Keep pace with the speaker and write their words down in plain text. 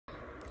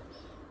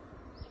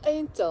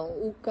Então,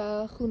 o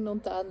carro não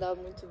está a andar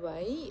muito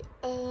bem.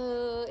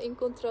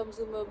 Encontramos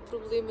uma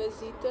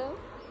problemazita.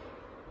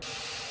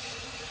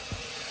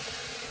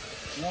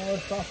 Ela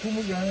está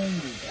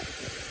fumegando.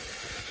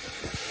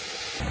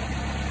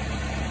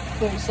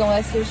 São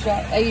essas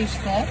já. É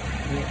isto, não é?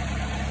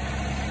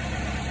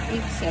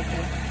 Etc.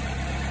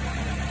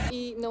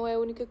 E não é a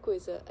única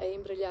coisa. A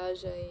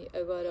embreagem,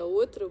 agora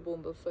outra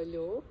bomba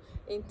falhou.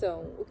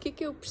 Então, o que é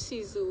que eu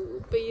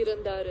preciso para ir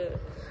andar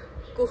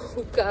com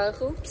o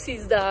carro?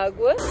 Preciso da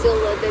água. Se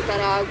ele deitar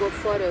a água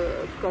fora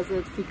por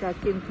causa de ficar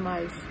quente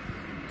mais,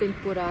 tenho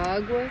que pôr a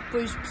água.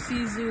 Depois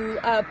preciso...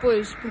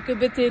 pois, porque a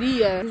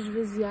bateria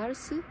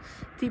esvaziar-se,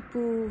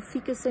 tipo,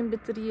 fica sem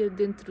bateria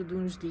dentro de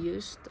uns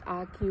dias.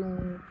 Há aqui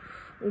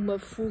uma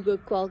fuga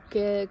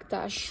qualquer que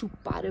está a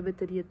chupar a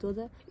bateria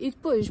toda. E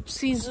depois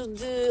preciso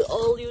de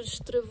óleos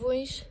de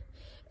travões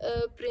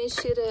para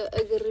encher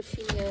a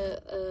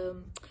garrafinha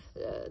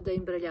da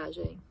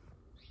embrulhagem.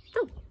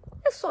 Então,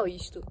 é só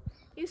isto.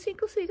 E assim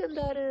consigo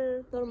andar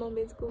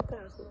normalmente com o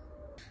carro.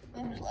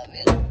 Vamos lá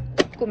ver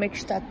como é que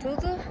está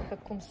tudo para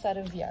começar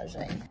a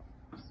viagem.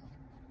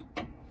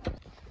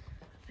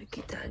 Aqui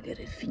está a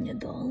garrafinha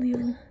de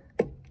óleo.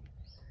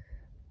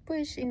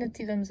 Pois ainda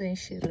tivemos a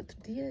encher outro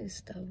dia, isso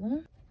está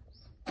bom.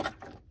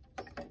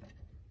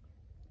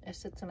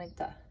 Esta também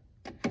está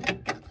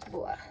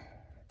boa.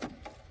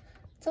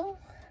 Então,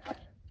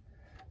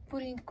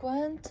 por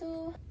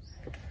enquanto,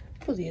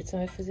 podia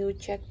também fazer o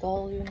check de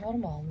óleo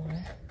normal, não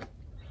é?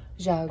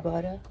 Já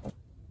agora.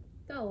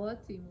 Está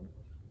ótimo.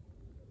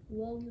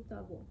 O óleo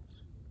está bom.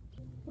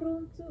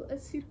 Pronto a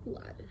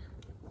circular.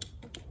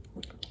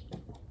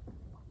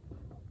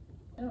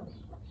 Oh,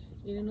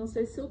 eu não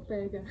sei se ele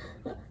pega.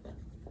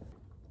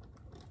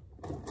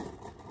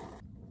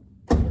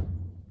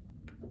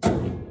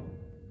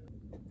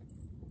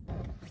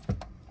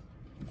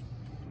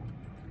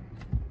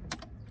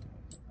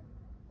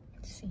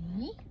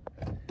 Sim.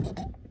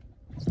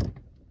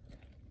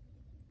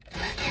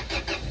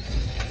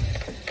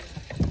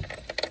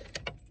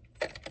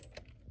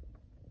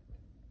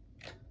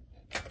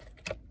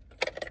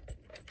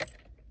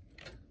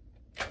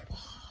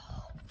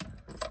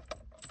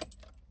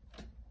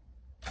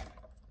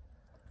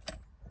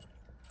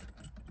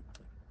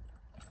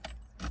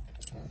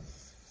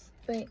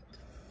 Bem,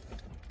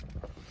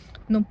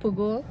 não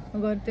pagou,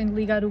 agora tenho de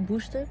ligar o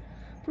booster,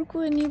 porque o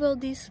Aníbal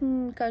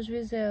disse-me que às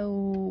vezes é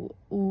o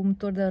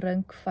motor de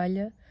arranque que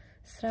falha.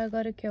 Será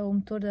agora que é o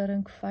motor de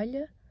arranque que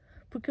falha?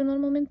 Porque eu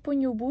normalmente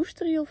ponho o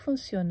booster e ele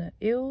funciona.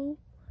 Eu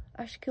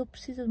acho que ele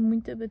precisa de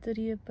muita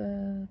bateria para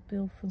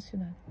ele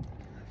funcionar.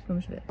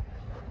 Vamos ver.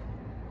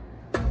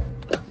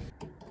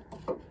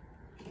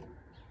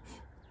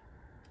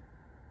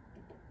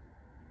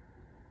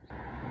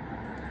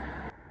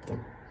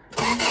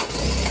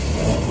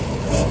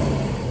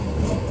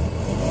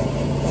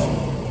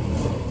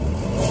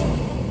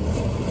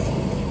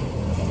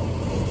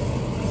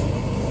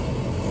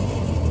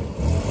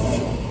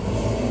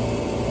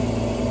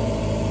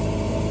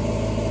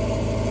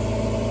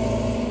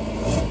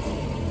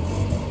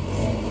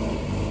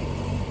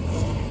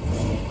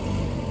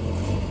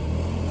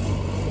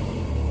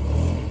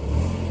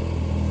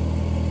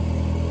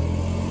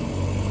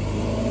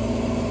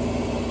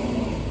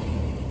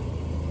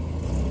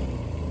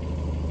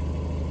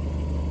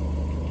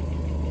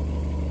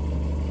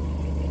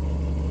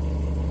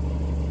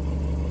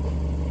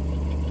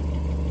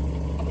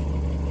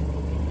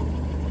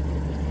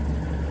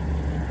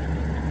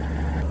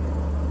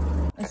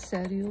 A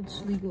sério, ele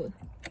desligou.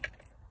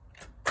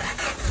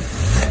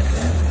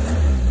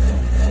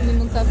 Ainda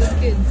não estava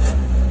quente.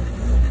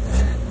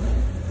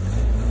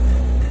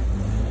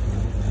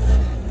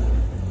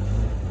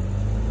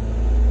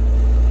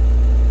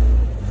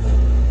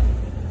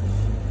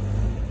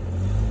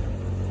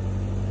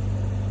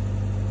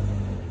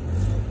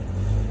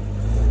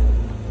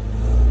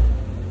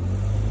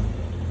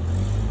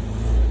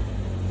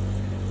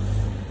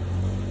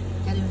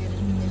 Querem ver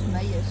as minhas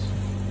meias?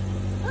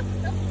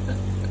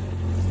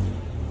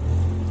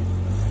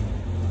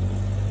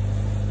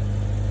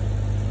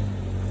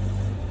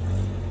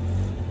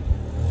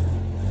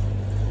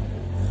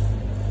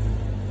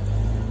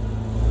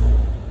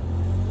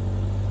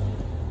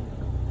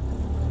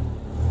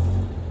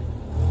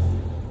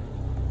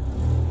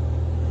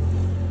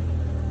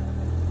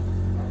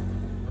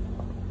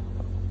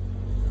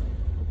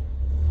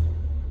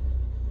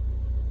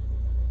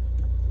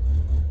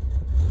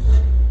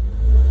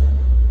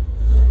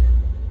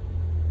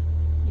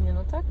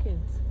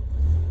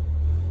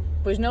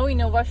 Pois não, e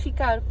não vai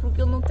ficar,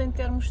 porque ele não tem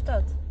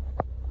termostato.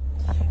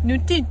 Não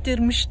tem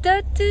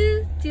termostato,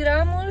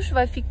 tiramos,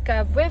 vai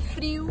ficar bem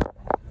frio.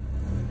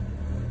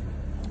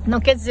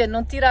 Não quer dizer,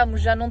 não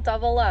tiramos, já não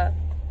estava lá.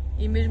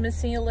 E mesmo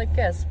assim ele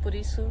aquece, por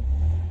isso...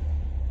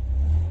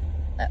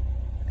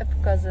 é por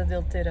causa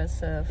dele ter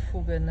essa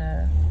fuga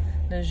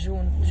na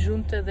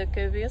junta da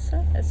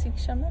cabeça, assim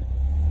que chama.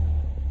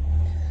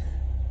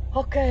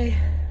 Ok.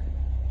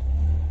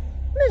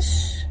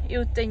 Mas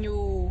eu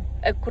tenho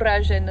a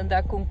coragem de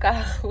andar com um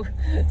carro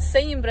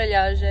sem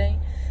embreagem,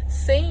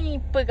 sem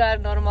pagar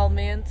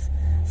normalmente,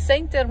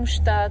 sem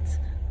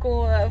termostato,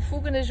 com a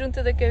fuga na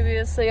junta da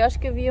cabeça. Eu acho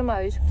que havia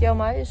mais. O que é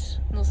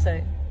mais? Não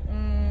sei.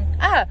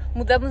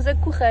 Mudamos a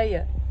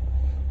correia.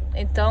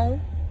 Então,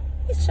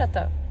 isso já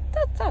está.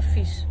 Está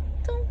fixe.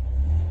 Então...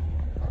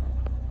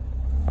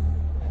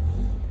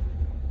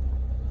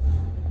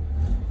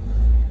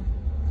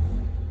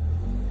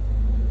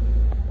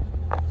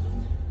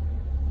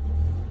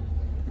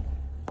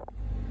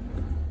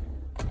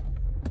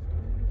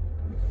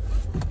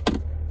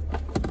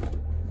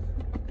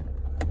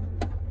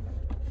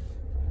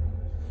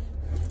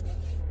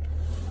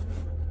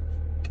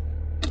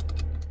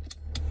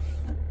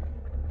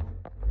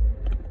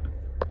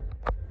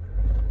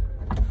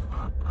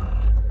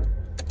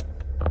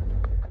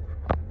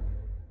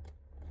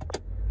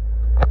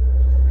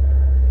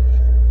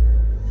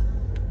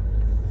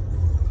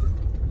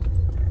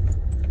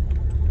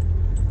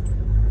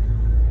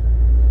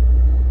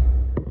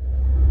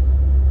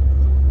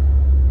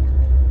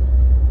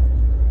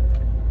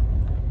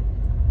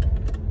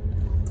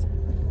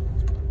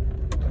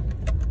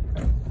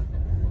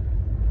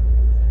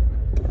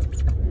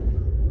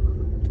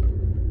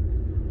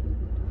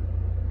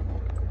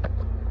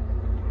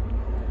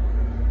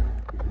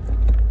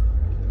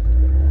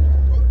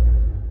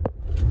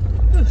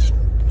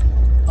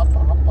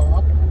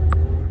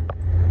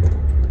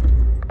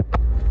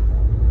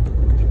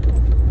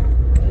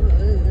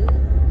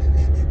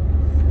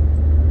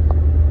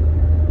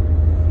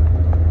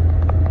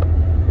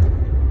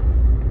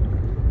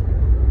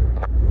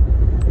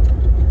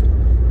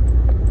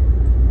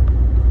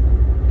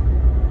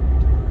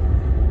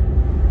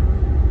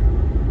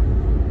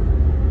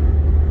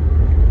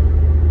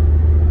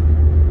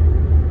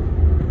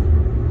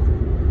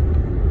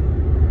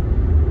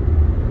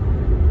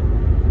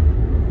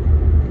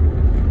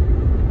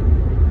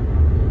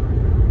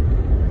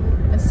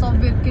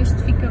 Que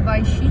este fica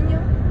baixinho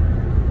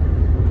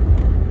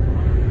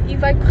e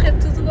vai correr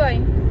tudo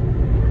bem.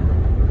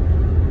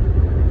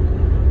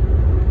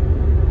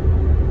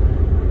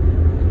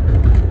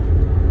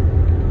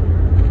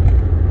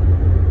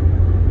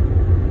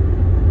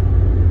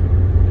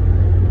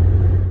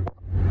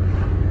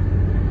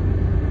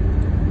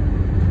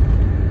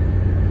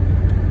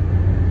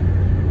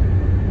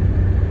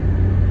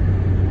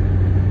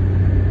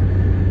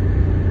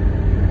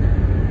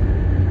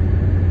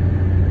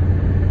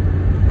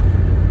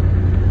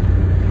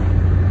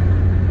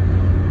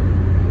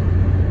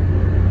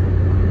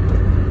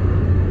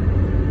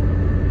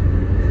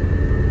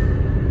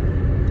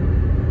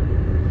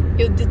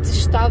 Eu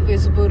detestava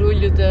esse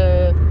barulho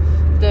da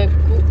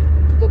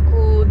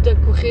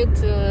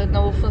corrente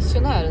não a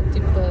funcionar,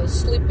 tipo a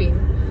sleeping,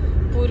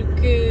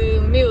 porque,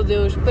 meu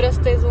Deus, parece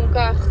que tens um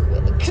carro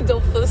que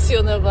não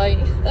funciona bem.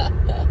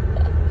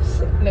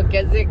 Não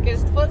quer dizer que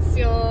este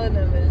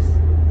funciona,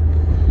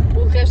 mas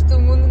o resto do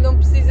mundo não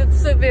precisa de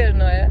saber,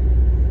 não é?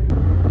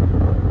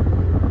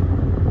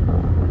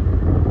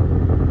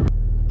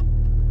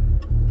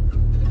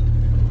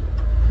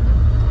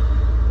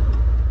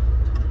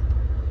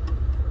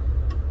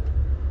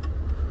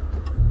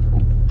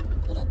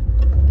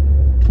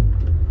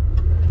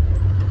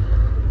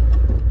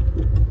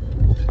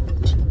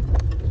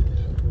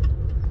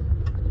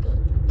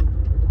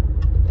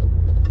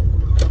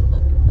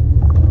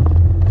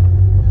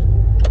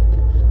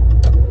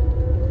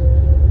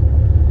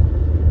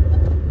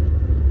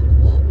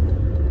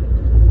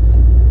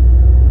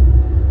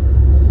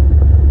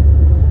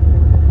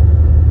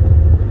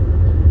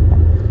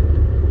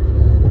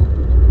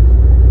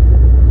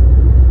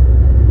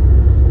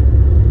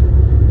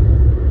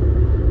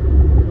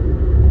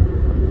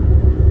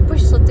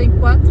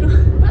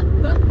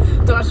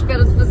 Estou à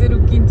espera de fazer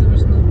o quinto,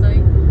 mas não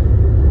tem.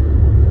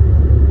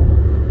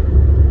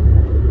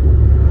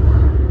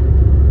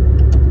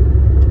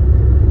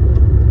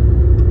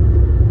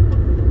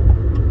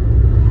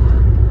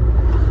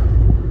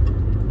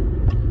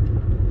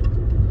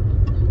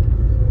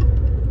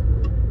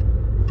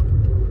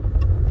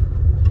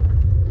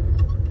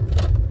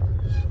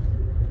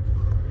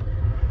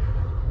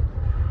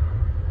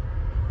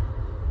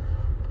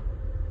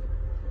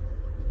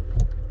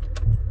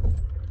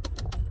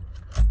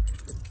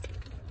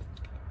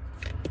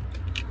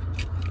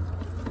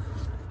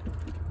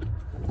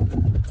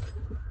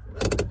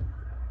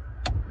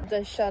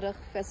 Deixar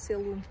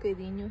arrefecê-lo um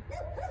bocadinho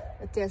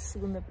até a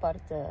segunda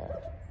parte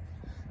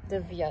da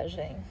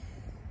viagem.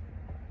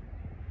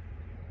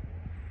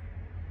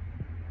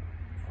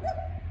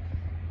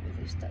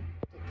 Este está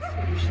todo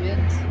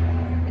ferrugente,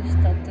 este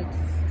está todo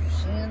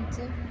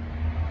ferrugente,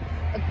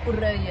 a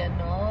correia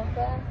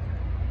nova.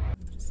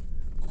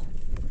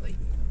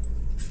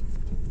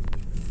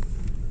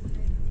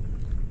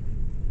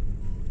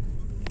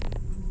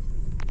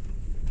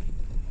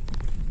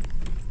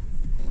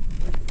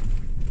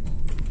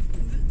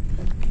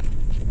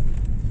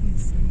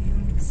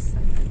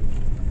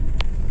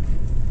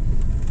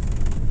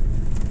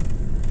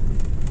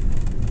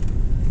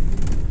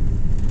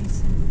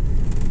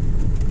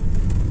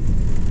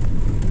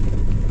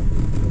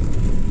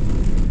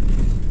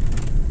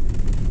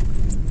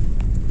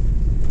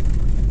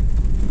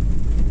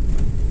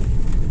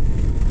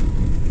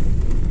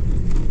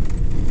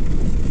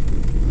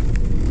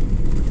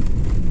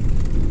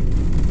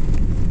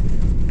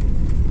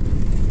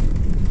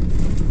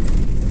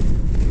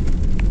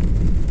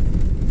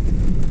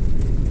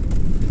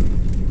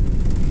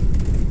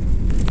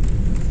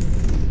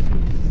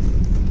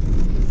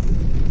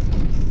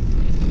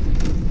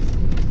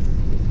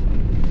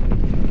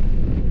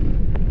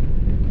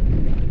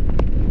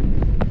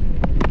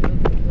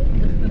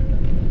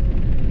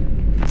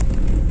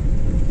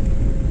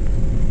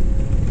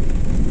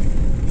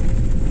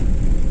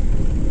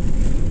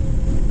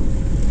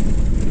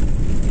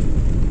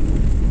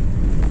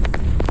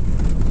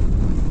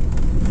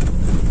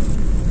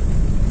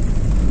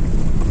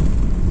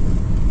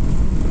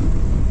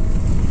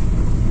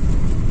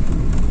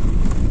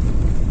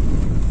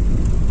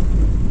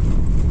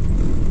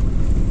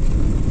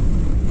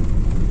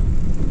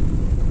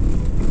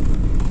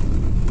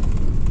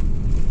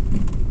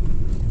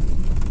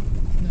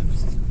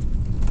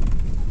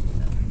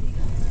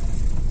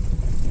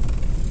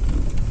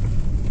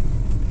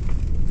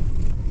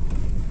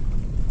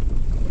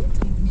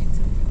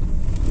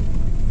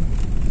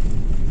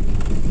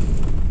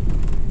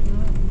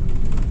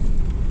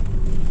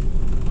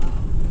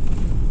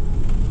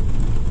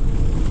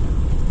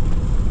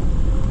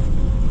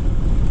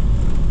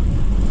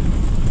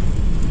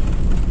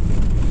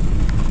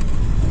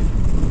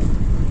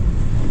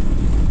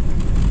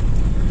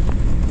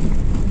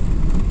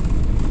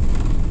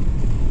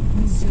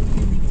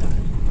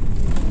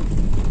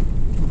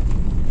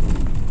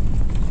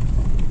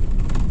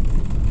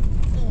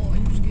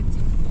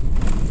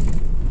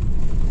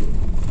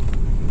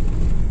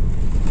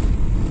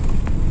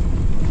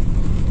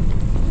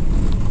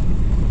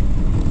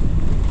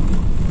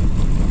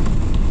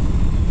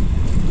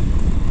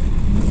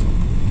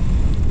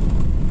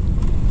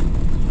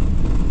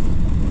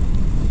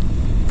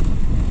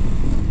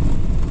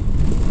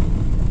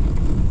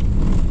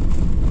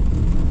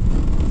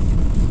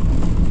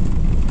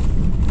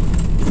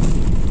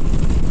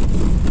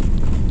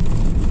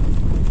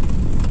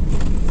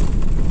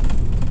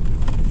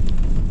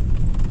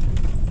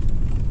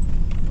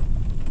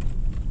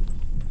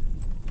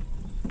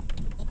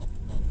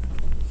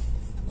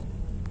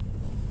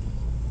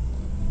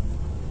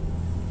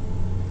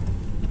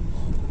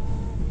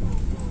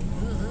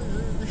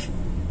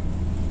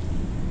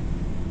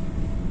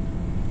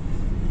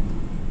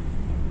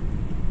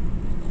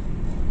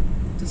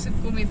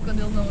 sempre com medo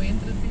quando ele não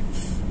entra,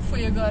 tipo,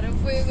 foi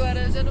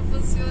agora, já não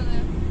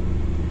funciona.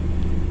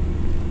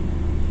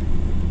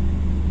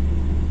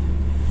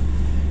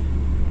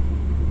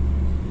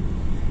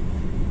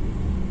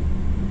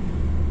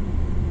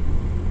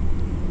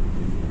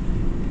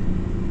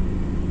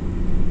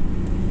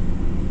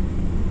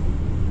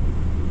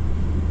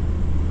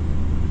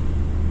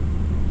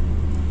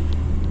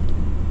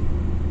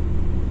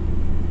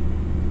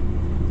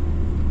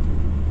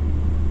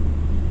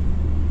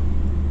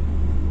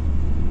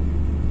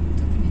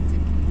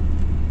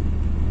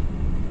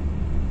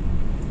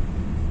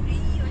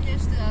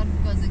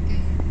 Quase a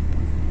cair.